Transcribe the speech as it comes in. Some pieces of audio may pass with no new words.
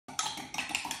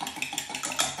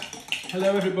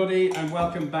Hello everybody and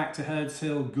welcome back to Hurds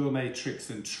Hill Gourmet Tricks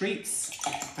and Treats,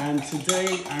 and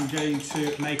today I'm going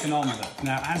to make an omelette.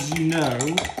 Now, as you know,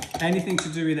 anything to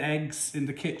do with eggs in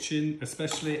the kitchen,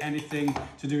 especially anything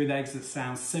to do with eggs that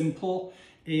sounds simple,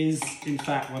 is in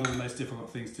fact one of the most difficult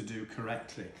things to do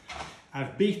correctly.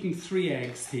 I've beaten 3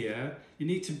 eggs here. You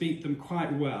need to beat them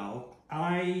quite well.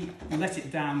 I let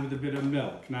it down with a bit of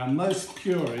milk. Now, most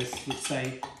purists would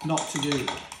say not to do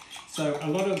that. So a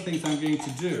lot of the things I'm going to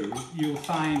do, you'll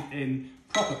find in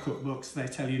proper cookbooks, they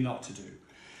tell you not to do.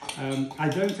 I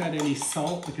don't add any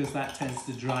salt because that tends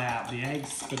to dry out the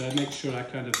eggs, but I make sure I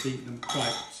kind of beat them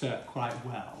quite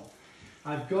well.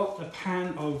 I've got a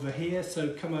pan over here,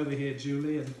 so come over here,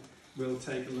 Julie, and we'll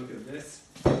take a look at this.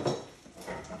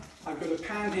 I've got a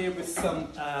pan here with some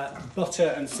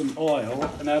butter and some oil.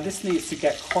 Now this needs to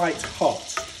get quite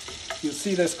hot. You'll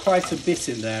see there's quite a bit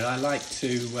in there. I like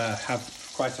to have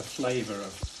quite a flavour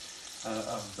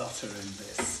of butter in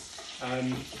this.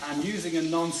 I'm using a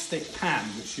non-stick pan,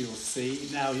 which you'll see.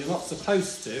 Now, you're not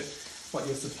supposed to. What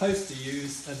you're supposed to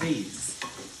use are these,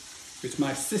 which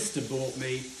my sister bought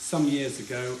me some years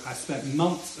ago. I spent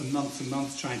months and months and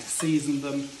months trying to season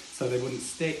them so they wouldn't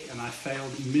stick, and I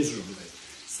failed miserably.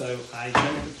 So I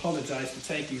don't apologise for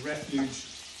taking refuge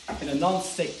in a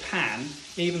non-stick pan,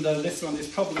 even though this one is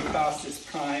probably past its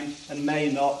prime and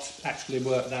may not actually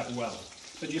work that well.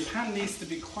 But your pan needs to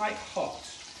be quite hot.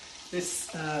 This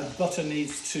butter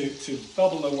needs to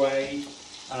bubble away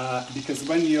because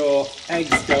when your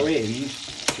eggs go in,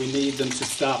 we need them to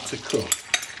start to cook.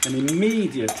 And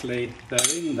immediately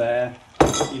they're in there,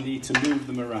 you need to move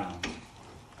them around.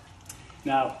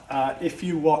 Now, if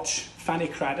you watch Fanny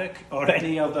Craddock or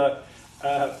any other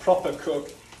proper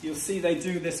cook, you'll see they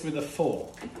do this with a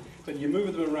fork. But you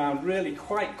move them around really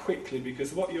quite quickly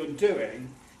because what you're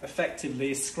doing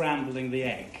effectively is scrambling the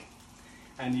egg.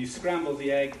 And you scramble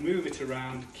the egg, move it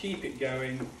around, keep it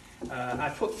going.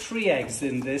 I put 3 eggs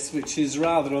in this, which is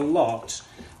rather a lot,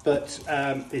 but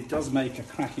it does make a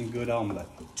cracking good omelette.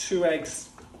 2 eggs,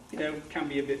 you know, can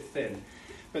be a bit thin.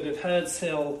 But at Hurds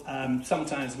Hill,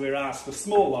 sometimes we're asked for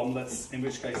small omelettes, in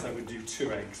which case I would do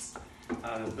 2 eggs.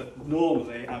 But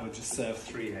normally I would just serve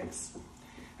 3 eggs.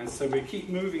 And so we keep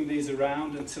moving these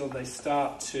around until they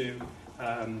start to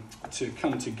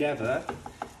come together,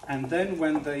 and then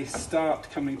when they start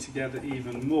coming together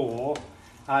even more,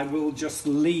 I will just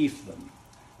leave them.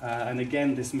 And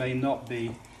again, this may not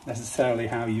be necessarily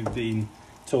how you've been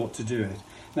taught to do it.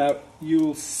 Now,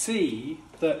 you'll see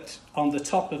that on the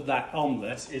top of that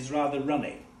omelette is rather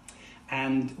runny,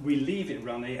 and we leave it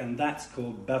runny, and that's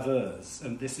called baveuse,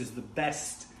 and this is the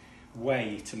best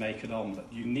way to make an omelette.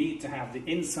 You need to have the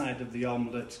inside of the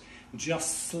omelette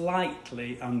just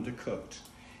slightly undercooked.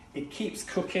 It keeps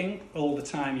cooking all the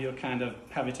time you kind of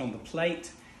have it on the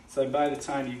plate, so by the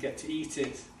time you get to eat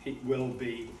it, it will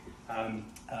be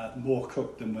more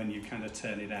cooked than when you kind of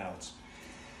turn it out.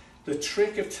 The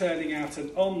trick of turning out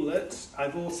an omelette,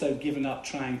 I've also given up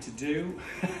trying to do,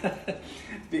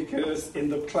 because in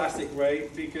the classic way,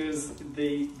 because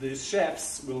the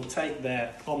chefs will take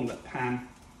their omelette pan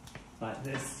like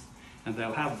this, and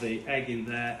they'll have the egg in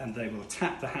there, and they will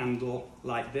tap the handle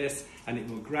like this, and it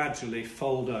will gradually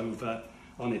fold over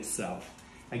on itself.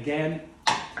 Again,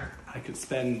 I could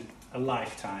spend a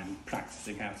lifetime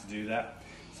practicing how to do that.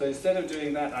 So instead of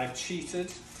doing that, I've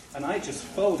cheated, and I just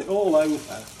fold it all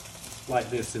over like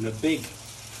this in a big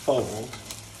fold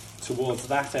towards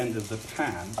that end of the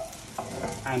pan,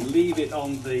 and leave it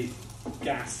on the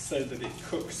gas so that it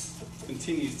cooks,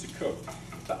 continues to cook.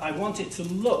 But I want it to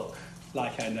look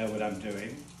like I know what I'm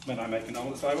doing when I make an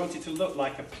omelette. So I want it to look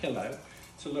like a pillow,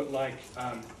 to look like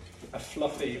a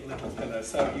fluffy little pillow.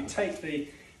 So you take the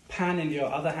pan in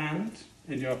your other hand,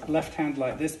 in your left hand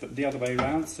like this, but the other way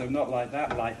around, so not like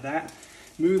that, like that.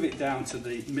 Move it down to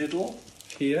the middle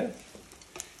here,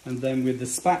 and then with the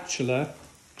spatula,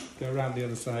 go around the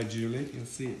other side, Julie, you'll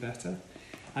see it better.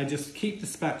 I just keep the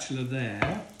spatula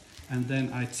there, and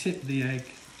then I tip the egg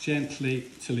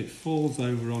gently till it falls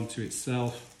over onto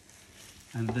itself,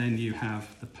 and then you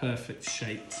have the perfect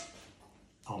shaped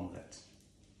omelette.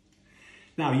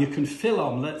 Now, you can fill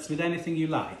omelettes with anything you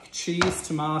like. Cheese,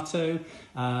 tomato,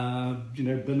 you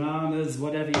know, bananas,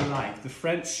 whatever you like. The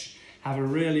French have a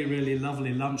really, really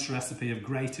lovely lunch recipe of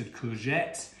grated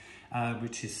courgette,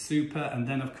 which is super. And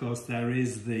then, of course, there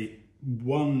is the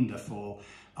wonderful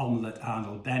omelette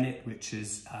Arnold Bennett, which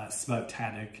is smoked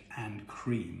haddock and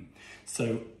cream.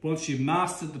 So once you've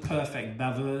mastered the perfect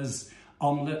baveuse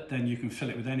omelette, then you can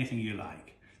fill it with anything you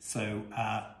like. So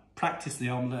practice the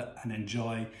omelette and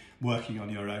enjoy working on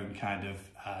your own kind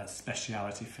of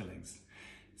speciality fillings.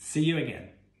 See you again.